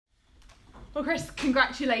Well, Chris,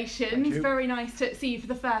 congratulations. Thank you. Very nice to see you for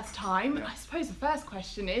the first time. Yeah. I suppose the first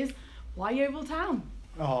question is, why Yeovil Town?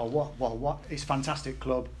 Oh, what? It's a fantastic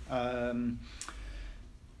club. Every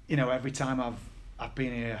time I've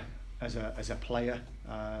been here as a player,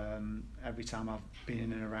 every time I've been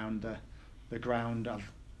in and around the ground,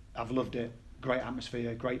 I've loved it. Great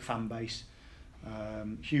atmosphere, great fan base,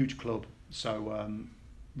 huge club. So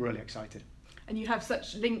really excited. And you have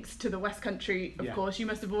such links to the West Country, of Yeah. course. You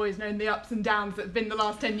must have always known the ups and downs that have been the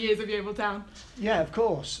last 10 years of Yeovil Town. Yeah, of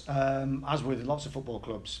course. As with lots of football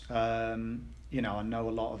clubs, I know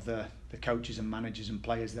a lot of the coaches and managers and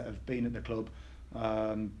players that have been at the club,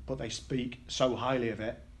 but they speak so highly of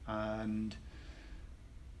it. And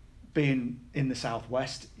being in the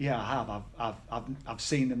southwest, yeah, I have. I've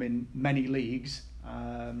seen them in many leagues,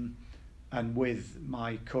 and with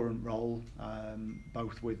my current role,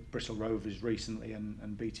 both with Bristol Rovers recently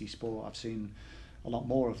and BT Sport, I've seen a lot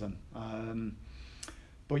more of them.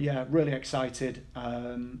 But yeah, really excited.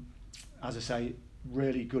 As I say,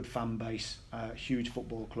 really good fan base, huge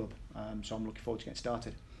football club. So I'm looking forward to getting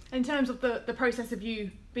started. In terms of the process of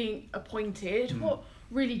you being appointed, what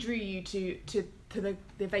really drew you to the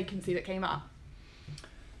vacancy that came up?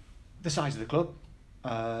 The size of the club,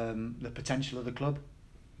 the potential of the club,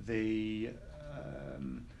 the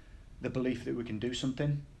belief that we can do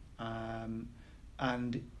something, and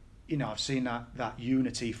I've seen that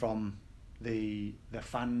unity from the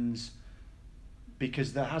fans,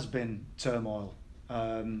 because there has been turmoil,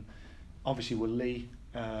 obviously with Lee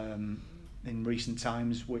in recent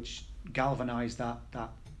times, which galvanised that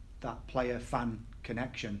player fan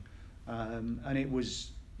connection, and it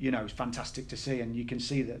was it's fantastic to see, and you can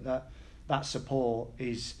see that support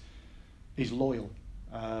is loyal.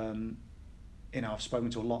 I've spoken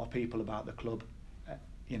to a lot of people about the club,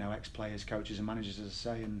 ex-players, coaches and managers, as I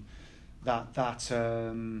say, and that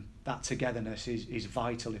togetherness is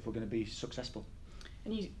vital if we're going to be successful.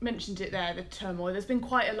 And you mentioned it there, the turmoil. There's been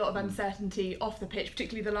quite a lot of uncertainty off the pitch,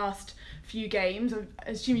 particularly the last few games. I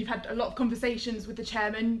assume you've had a lot of conversations with the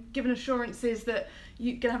chairman, given assurances that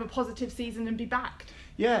you're going to have a positive season and be backed.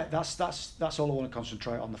 Yeah, that's all I want to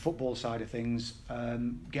concentrate on, the football side of things,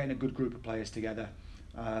 getting a good group of players together,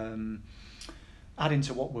 adding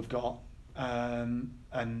to what we've got, and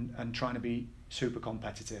trying to be super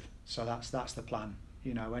competitive. So that's the plan.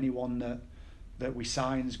 Anyone that we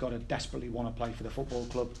sign's got to desperately want to play for the football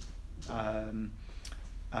club,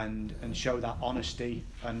 and show that honesty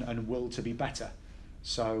and will to be better.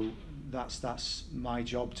 So that's my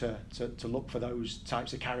job to look for those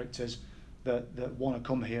types of characters that want to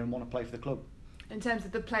come here and want to play for the club. In terms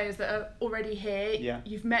of the players that are already here, Yeah.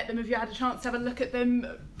 You've met them. Have you had a chance to have a look at them,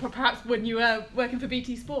 perhaps when you were working for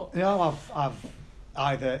BT Sport? I've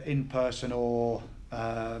either in person or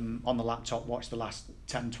on the laptop watched the last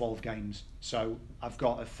 10-12 games, so I've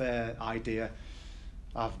got a fair idea.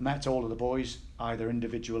 I've met all of the boys either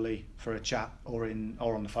individually for a chat or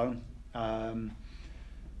on the phone, and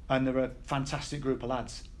they're a fantastic group of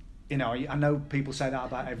lads. I know people say that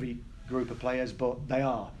about every group of players, but they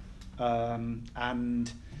are,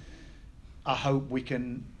 and I hope we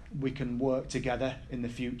can work together in the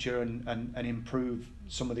future and improve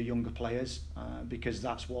some of the younger players, because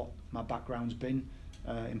that's what my background's been,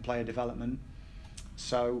 in player development.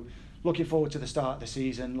 So looking forward to the start of the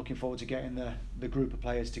season, looking forward to getting the group of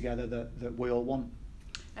players together that we all want.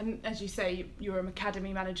 And as you say, you were an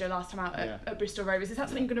academy manager last time out Yeah. at Bristol Rovers. Is that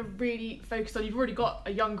something you're going to really focus on? You've already got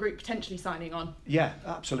a young group potentially signing on. Yeah,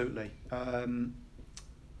 absolutely.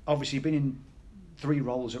 Obviously, been in 3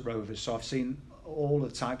 roles at Rovers, so I've seen all the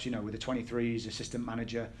types, with the 23s, assistant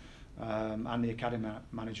manager, and the academy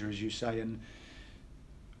manager, as you say, and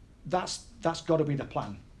that's got to be the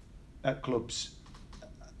plan at clubs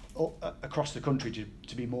across the country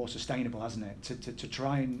to be more sustainable, hasn't it? To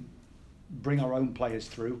try and bring our own players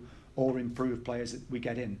through or improve players that we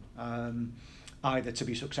get in, either to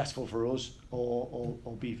be successful for us or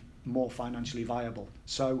be more financially viable.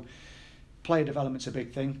 So player development's a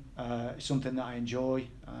big thing. It's something that I enjoy,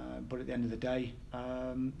 but at the end of the day,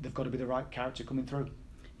 they've got to be the right character coming through.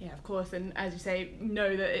 Yeah, of course, and as you say,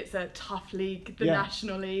 know that it's a tough league, the Yeah,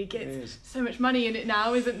 National League. it It's is. so much money in it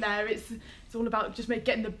now, isn't there? It's all about just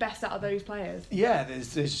getting the best out of those players. Yeah,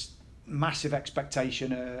 there's massive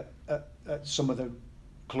expectation at some of the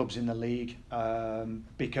clubs in the league,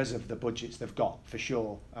 because of the budgets they've got, for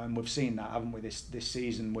sure. And we've seen that, haven't we, this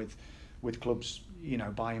season with clubs,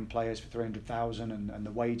 buying players for 300,000 and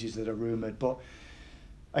the wages that are rumoured. But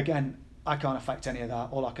again, I can't affect any of that.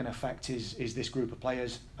 All I can affect is this group of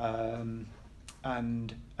players, and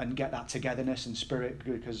get that togetherness and spirit,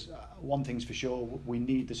 because one thing's for sure, we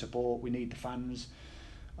need the support, we need the fans,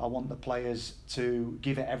 I want the players to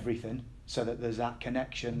give it everything so that there's that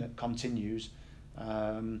connection that continues,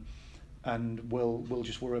 and we'll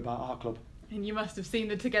just worry about our club. And you must have seen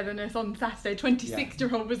the togetherness on Saturday.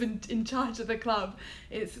 26-year-old was in charge of the club.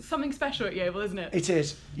 It's something special at Yeovil, isn't it? It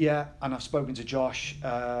is, yeah. And I've spoken to Josh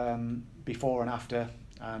before and after,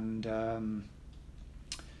 and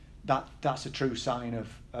that's a true sign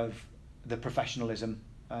of the professionalism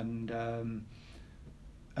and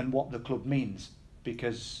what the club means.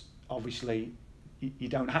 Because obviously you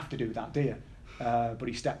don't have to do that, do you? But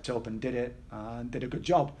he stepped up and did it, and did a good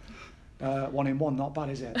job. 1-in-1, not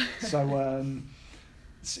bad, is it? So,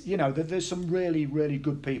 you know, there's some really, really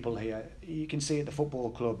good people here. You can see at the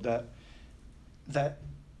football club that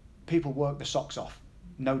people work the socks off,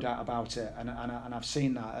 no doubt about it. And I've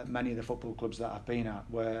seen that at many of the football clubs that I've been at,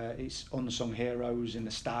 where it's unsung heroes in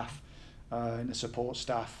the staff, in the support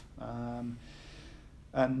staff.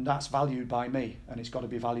 And that's valued by me, and it's got to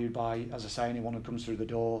be valued by, as I say, anyone who comes through the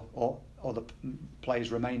door, or the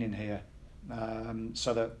players remaining here,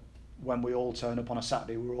 so that when we all turn up on a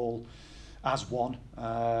Saturday, we're all as one,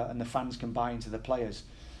 and the fans can buy into the players.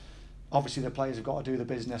 Obviously, the players have got to do the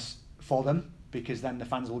business for them, because then the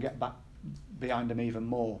fans will get back behind them even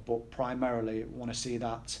more. But primarily, I want to see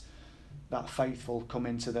that faithful come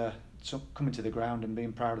into the ground and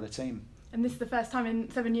being proud of the team. And this is the first time in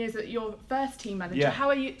 7 years that you're first team manager. Yeah.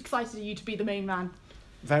 How excited are you to be the main man?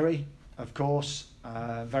 Very, of course.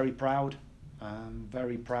 Very proud.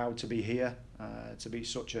 Very proud to be here, to be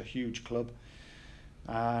such a huge club,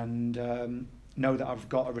 and know that I've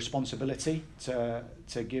got a responsibility to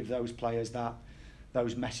give those players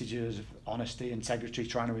those messages of honesty, integrity,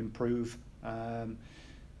 trying to improve. And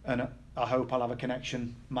I hope I'll have a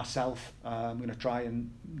connection myself. I'm going to try and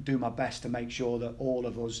do my best to make sure that all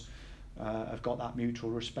of us have got that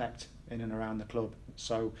mutual respect in and around the club.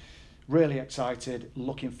 So really excited,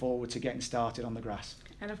 looking forward to getting started on the grass.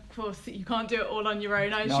 And of course, you can't do it all on your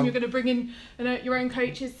own. I assume No. you're going to bring in your own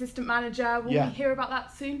coaches, assistant manager. Will we hear about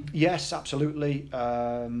that soon? Yes, absolutely.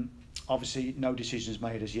 Obviously, no decisions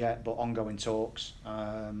made as yet, but ongoing talks,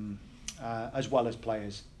 as well as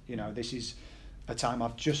players. You know, this is a time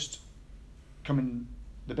I've just come in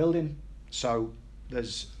the building, so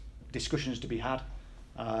there's discussions to be had.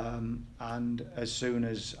 And as soon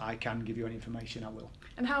as I can give you any information, I will.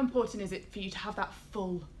 And how important is it for you to have that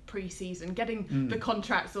full pre-season, getting the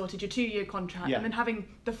contract sorted, your 2-year contract, and then having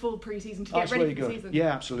the full pre-season to get ready really for the good. season?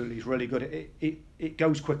 Yeah, absolutely. It's really good. It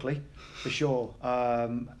goes quickly, for sure.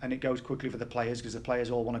 And it goes quickly for the players, because the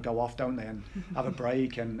players all want to go off, don't they, and have a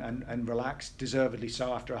break and relax, deservedly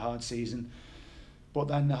so, after a hard season. But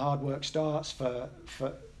then the hard work starts for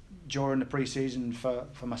during the pre-season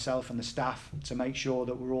for myself and the staff, to make sure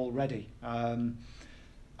that we're all ready.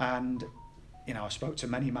 And you know, I spoke to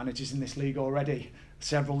many managers in this league already,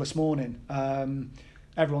 several this morning.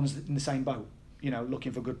 Everyone's in the same boat, you know,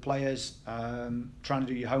 looking for good players, trying to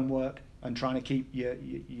do your homework, and trying to keep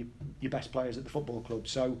your best players at the football club.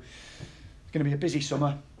 So it's going to be a busy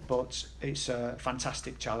summer, but it's a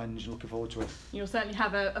fantastic challenge. Looking forward to it. You'll certainly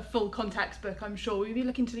have a full contacts book, I'm sure. Will you be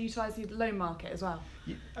looking to utilise the loan market as well?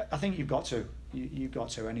 I think you've got to. You've got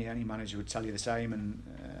to. Any manager would tell you the same, and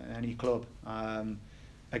any club.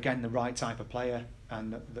 Again, the right type of player,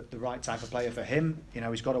 and the right type of player for him. You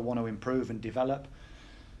know, he's got to want to improve and develop,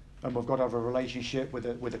 and we've got to have a relationship with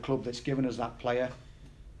a club that's given us that player.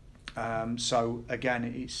 So again,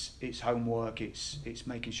 it's homework. It's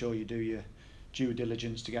making sure you do your due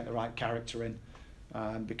diligence to get the right character in,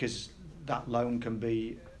 because that loan can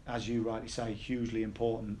be, as you rightly say, hugely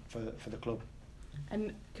important for the club.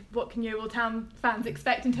 And what can Yeovil Town fans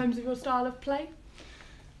expect in terms of your style of play?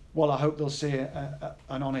 Well, I hope they'll see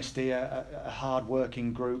an honesty, a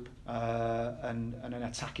hard-working group, and an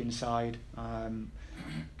attacking side.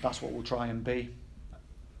 That's what we'll try and be.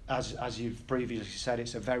 As you've previously said,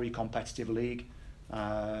 it's a very competitive league,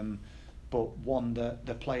 but one that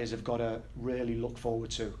the players have got to really look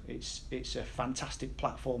forward to. It's a fantastic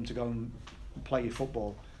platform to go and play your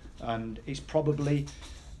football, and it's probably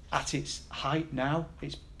at its height now.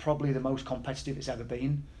 It's probably the most competitive it's ever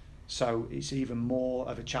been. So it's even more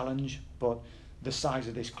of a challenge, but the size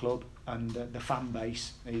of this club and the fan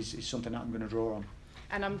base is something that I'm going to draw on.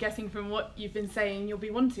 And I'm guessing from what you've been saying, you'll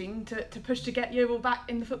be wanting to push to get Yeovil back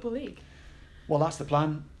in the Football League. Well, that's the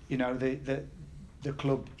plan. You know, the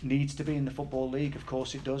club needs to be in the Football League, of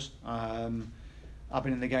course it does. I've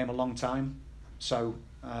been in the game a long time, so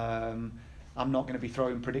I'm not going to be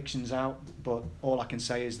throwing predictions out, but all I can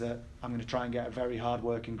say is that I'm going to try and get a very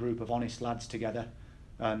hard-working group of honest lads together,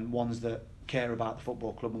 and ones that care about the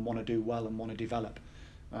football club and want to do well and want to develop,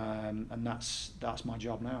 and that's my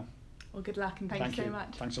job now. Well, good luck and thank you so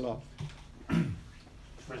much. Thanks a lot.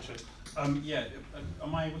 Richard. Yeah,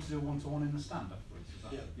 am I able to do a one-to-one in the stand afterwards? Is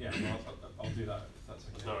that, yeah, well, I'll do that if that's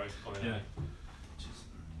okay. No worries. Yeah.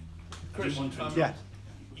 Chris, yeah.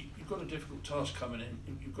 You've got a difficult task coming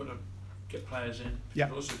in. You've got to get players in. Yeah.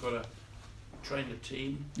 You've also got to train the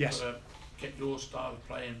team. Yes. You've got to get your style of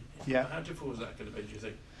playing. Yeah. How difficult is that going to be, do you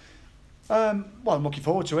think? Well, I'm looking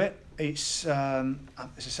forward to it. It's the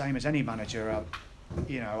same as any manager.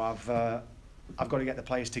 I've got to get the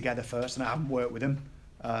players together first, and I haven't worked with them.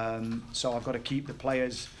 So I've got to keep the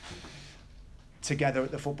players together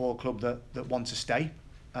at the football club that want to stay,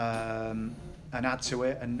 and add to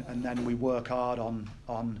it, and then we work hard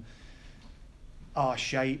on our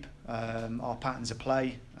shape, our patterns of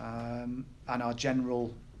play, and our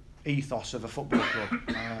general ethos of a football club,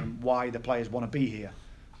 why the players want to be here,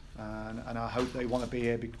 and I hope they want to be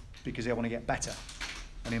here because they want to get better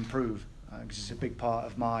and improve, because it's a big part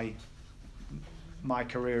of my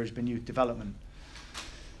career has been youth development.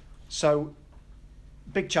 So,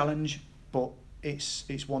 big challenge, but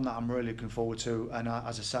it's one that I'm really looking forward to, and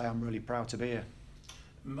as I say, I'm really proud to be here.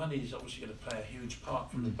 Money is obviously going to play a huge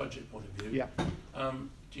part from the budget point of view. Yeah.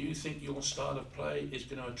 Do you think your style of play is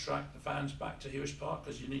going to attract the fans back to Hewish Park?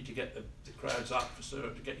 Because you need to get the crowds up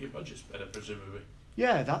to get your budgets better, presumably.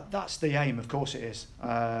 Yeah, that's the aim. Of course it is.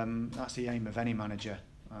 That's the aim of any manager.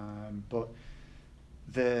 But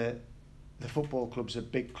the football club's a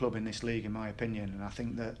big club in this league, in my opinion, and I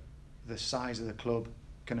think that the size of the club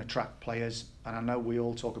can attract players. And I know we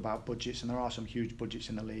all talk about budgets, and there are some huge budgets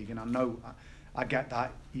in the league, and I know I get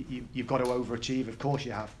that. You've got to overachieve, of course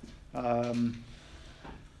you have.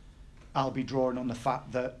 I'll be drawing on the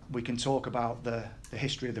fact that we can talk about the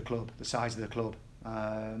history of the club, the size of the club,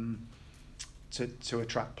 to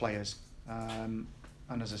attract players. And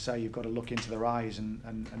as I say, you've got to look into their eyes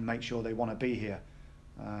and make sure they want to be here.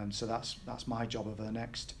 So that's my job over the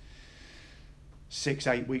next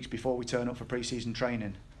 6-8 weeks before we turn up for pre-season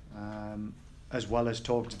training, as well as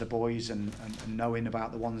talking to the boys and knowing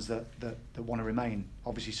about the ones that want to remain.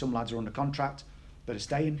 Obviously some lads are under contract that are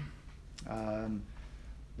staying.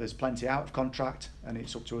 There's plenty out of contract, and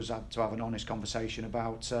it's up to us to have an honest conversation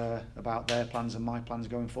about their plans and my plans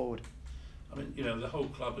going forward. I mean, the whole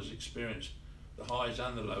club has experienced the highs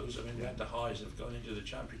and the lows. I mean, we had the highs of going into the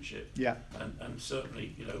Championship. Yeah. And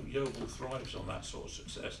certainly, Yeovil thrives on that sort of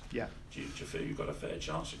success. Yeah. Do you feel you've got a fair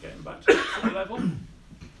chance of getting back to that sort of level?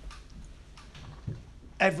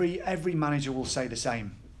 Every manager will say the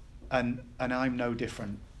same, and I'm no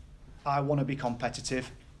different. I want to be competitive.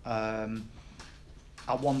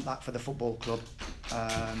 I want that for the football club,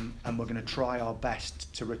 and we're going to try our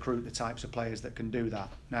best to recruit the types of players that can do that.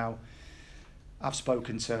 Now, I've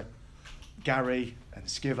spoken to Gary and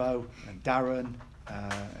Skivo and Darren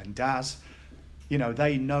and Daz.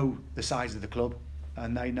 They know the size of the club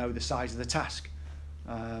and they know the size of the task,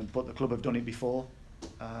 but the club have done it before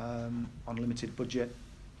on limited budget,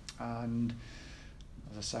 and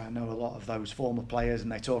as I say, I know a lot of those former players,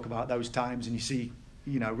 and they talk about those times, and you see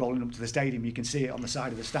rolling up to the stadium, you can see it on the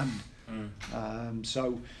side of the stand.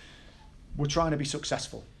 So we're trying to be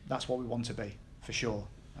successful. That's what we want to be, for sure.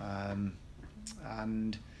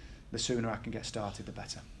 And the sooner I can get started, the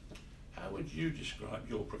better. How would you describe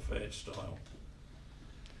your preferred style?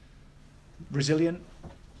 Resilient,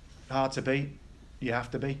 hard to beat. You have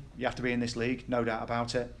to be. You have to be in this league, no doubt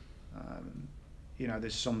about it.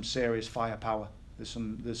 There's some serious firepower. There's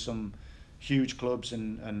some huge clubs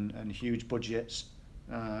and huge budgets.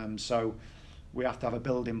 So we have to have a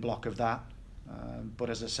building block of that. But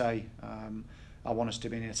as I say, I want us to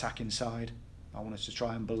be in the attacking side. I want us to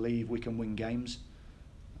try and believe we can win games.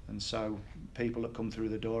 And so people that come through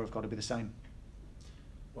the door have got to be the same.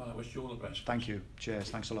 Well, I wish you all the best. Thank you. Cheers.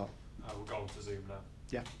 Thanks a lot. We'll go on to Zoom now.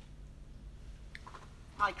 Yeah.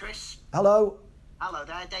 Hi, Chris. Hello. Hello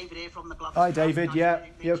there, David here from the Glover. Hi, David. Nice Yeah.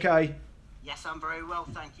 You okay? Yes, I'm very well,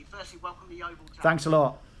 thank you. Firstly, welcome to Yeovil Town. Thanks a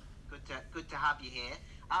lot. Good to have you here.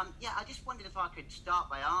 I just wondered if I could start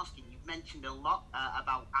by asking, you've mentioned a lot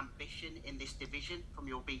about ambition in this division from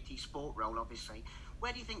your BT Sport role, obviously.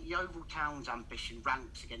 Where do you think Yeovil Town's ambition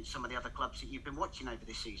ranks against some of the other clubs that you've been watching over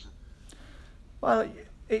this season? Well,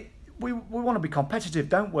 we want to be competitive,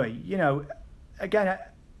 don't we? Again,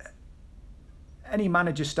 any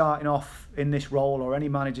manager starting off in this role, or any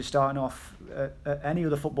manager starting off at any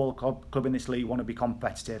other football club in this league, want to be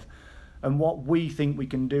competitive. And what we think we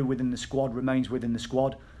can do within the squad remains within the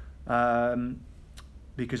squad,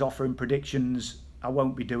 because offering predictions I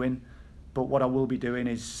won't be doing, but what I will be doing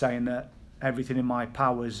is saying that everything in my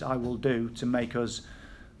powers I will do to make us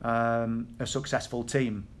a successful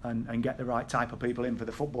team and get the right type of people in for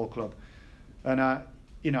the football club. And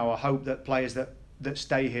I hope that players that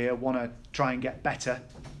stay here want to try and get better,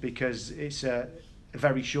 because it's a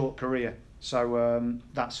very short career. So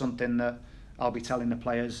that's something that I'll be telling the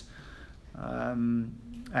players.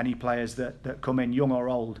 Any players that come in, young or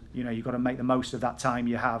old, you've got to make the most of that time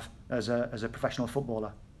you have as a professional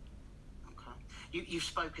footballer. Okay. You've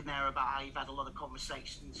spoken there about how you've had a lot of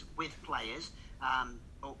conversations with players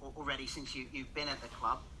already since you've been at the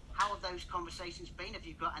club. How have those conversations been? Have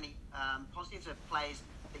you got any positives of players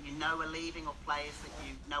that you know are leaving, or players that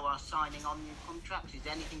you know are signing on new contracts? Is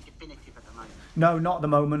there anything definitive at the moment? No, not at the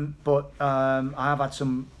moment, but I have had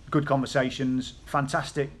some good conversations,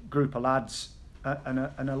 fantastic group of lads, and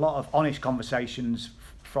a lot of honest conversations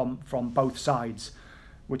from both sides,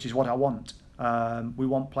 which is what I want. We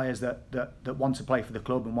want players that want to play for the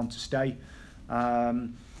club and want to stay.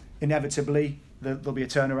 Inevitably, there'll be a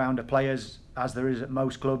turnaround of players, as there is at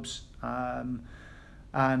most clubs.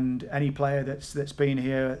 And any player that's been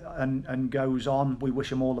here and goes on, we wish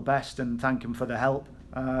them all the best and thank them for the help.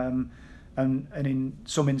 And in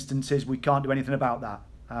some instances, we can't do anything about that.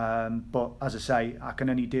 But as I say, I can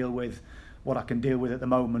only deal with what I can deal with at the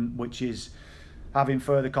moment, which is having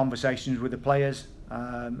further conversations with the players,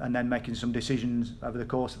 and then making some decisions over the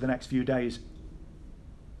course of the next few days.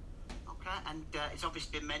 Okay, and it's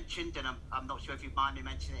obviously been mentioned, and I'm not sure if you mind me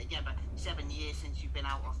mentioning it again, but 7 years since you've been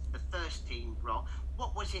out of the first team role.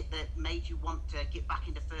 What was it that made you want to get back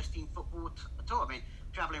into first team football at all? I mean,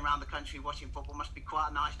 travelling around the country watching football must be quite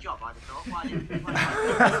a nice job, I'd have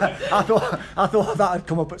thought. I thought that had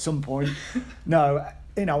come up at some point. No,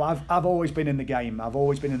 I've always been in the game. I've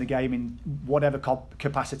always been in the game in whatever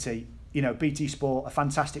capacity. BT Sport, a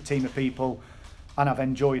fantastic team of people, and I've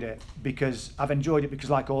enjoyed it because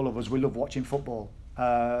like all of us, we love watching football.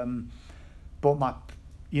 But my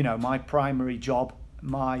primary job,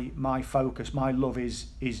 my focus, my love is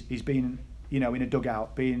being in a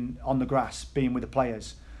dugout, being on the grass, being with the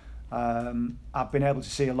players. I've been able to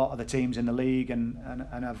see a lot of the teams in the league, and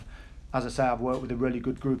I've, as I say, I've worked with a really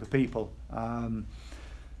good group of people.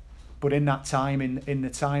 But in that time, in the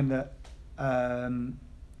time that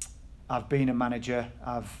I've been a manager,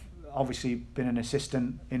 I've obviously been an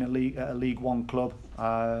assistant in a League One club,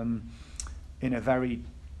 in a very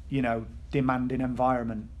demanding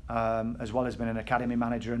environment, as well as being an academy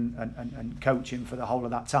manager and coaching for the whole of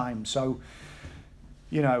that time. So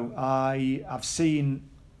I've seen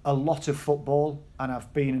a lot of football, and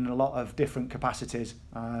I've been in a lot of different capacities,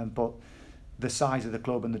 but the size of the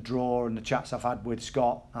club and the draw and the chats I've had with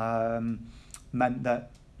Scott meant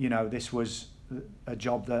that this was a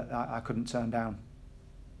job that I couldn't turn down.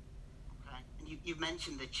 Okay, and you've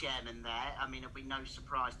mentioned the chairman there. I mean, it'll be no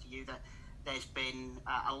surprise to you that there's been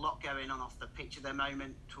a lot going on off the pitch at the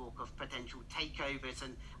moment, talk of potential takeovers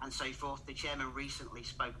and so forth. The chairman recently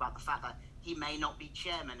spoke about the fact that he may not be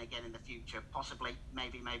chairman again in the future, possibly,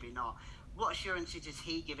 maybe not. What assurances has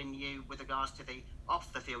he given you with regards to the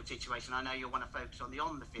off-the-field situation? I know you'll want to focus on the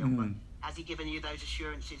on-the-field, but has he given you those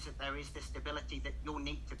assurances that there is the stability that you'll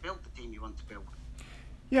need to build the team you want to build?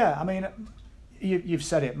 Yeah, I mean, you've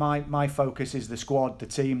said it. My focus is the squad, the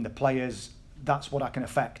team, the players. That's what I can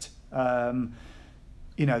affect. The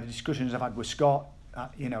discussions I've had with Scott,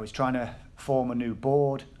 he's trying to form a new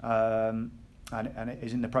board, and it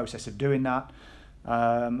is in the process of doing that.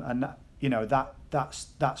 And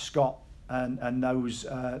that's Scott and those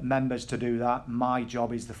members to do that. My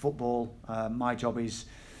job is the football. My job is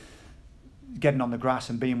getting on the grass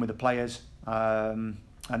and being with the players. And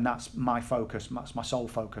that's my focus. That's my sole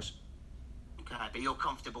focus. Okay, but you're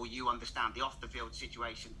comfortable. You understand the off-the-field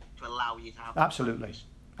situation to allow you to have. Absolutely.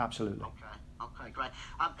 Absolutely. Okay, great.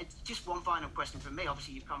 Just one final question from me.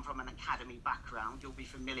 Obviously, you've come from an academy background. You'll be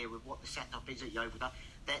familiar with what the setup is at Yeovil Town.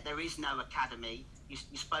 There is no academy.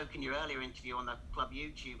 You spoke in your earlier interview on the club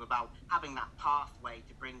YouTube about having that pathway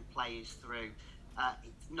to bring players through.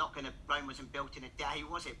 Rome wasn't built in a day,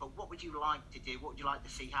 was it? But what would you like to do? What would you like to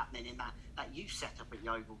see happening in that youth setup at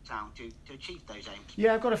Yeovil Town to achieve those aims?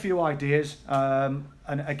 Yeah, I've got a few ideas. And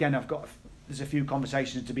again, there's a few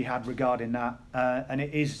conversations to be had regarding that. And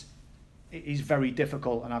it is very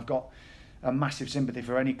difficult, and I've got a massive sympathy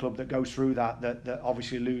for any club that goes through that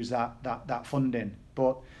obviously lose that funding.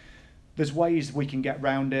 But there's ways we can get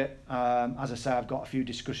round it. As I say, I've got a few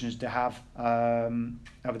discussions to have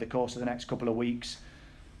over the course of the next couple of weeks,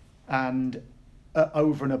 and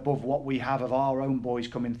over and above what we have of our own boys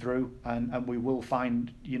coming through, and we will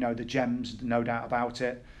find the gems, no doubt about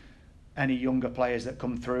it. Any younger players that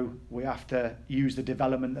come through, we have to use the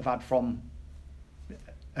development they've had from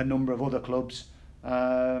a number of other clubs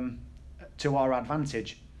to our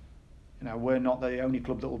advantage. We're not the only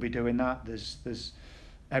club that will be doing that. There's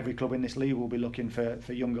every club in this league will be looking for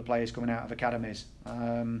younger players coming out of academies.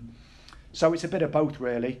 So it's a bit of both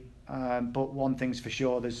really. But one thing's for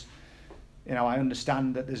sure, there's, you know, I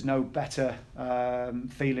understand that there's no better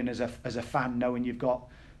feeling as a fan knowing you've got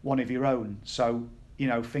one of your own. So, you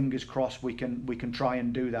know, fingers crossed we can try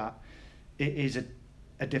and do that. It is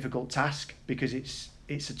a difficult task because it's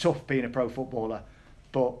a tough being a pro footballer,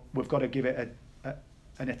 but we've got to give it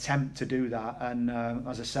an attempt to do that. And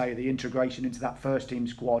as I say, the integration into that first team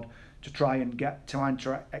squad to try and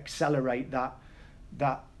accelerate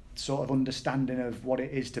that sort of understanding of what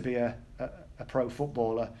it is to be a pro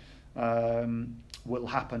footballer will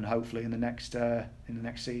happen hopefully in the next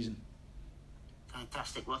season.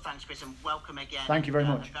 Fantastic. Well, thanks, Chris, and welcome again. Thank you very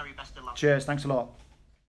much. And very best of luck. Cheers. Thanks a lot.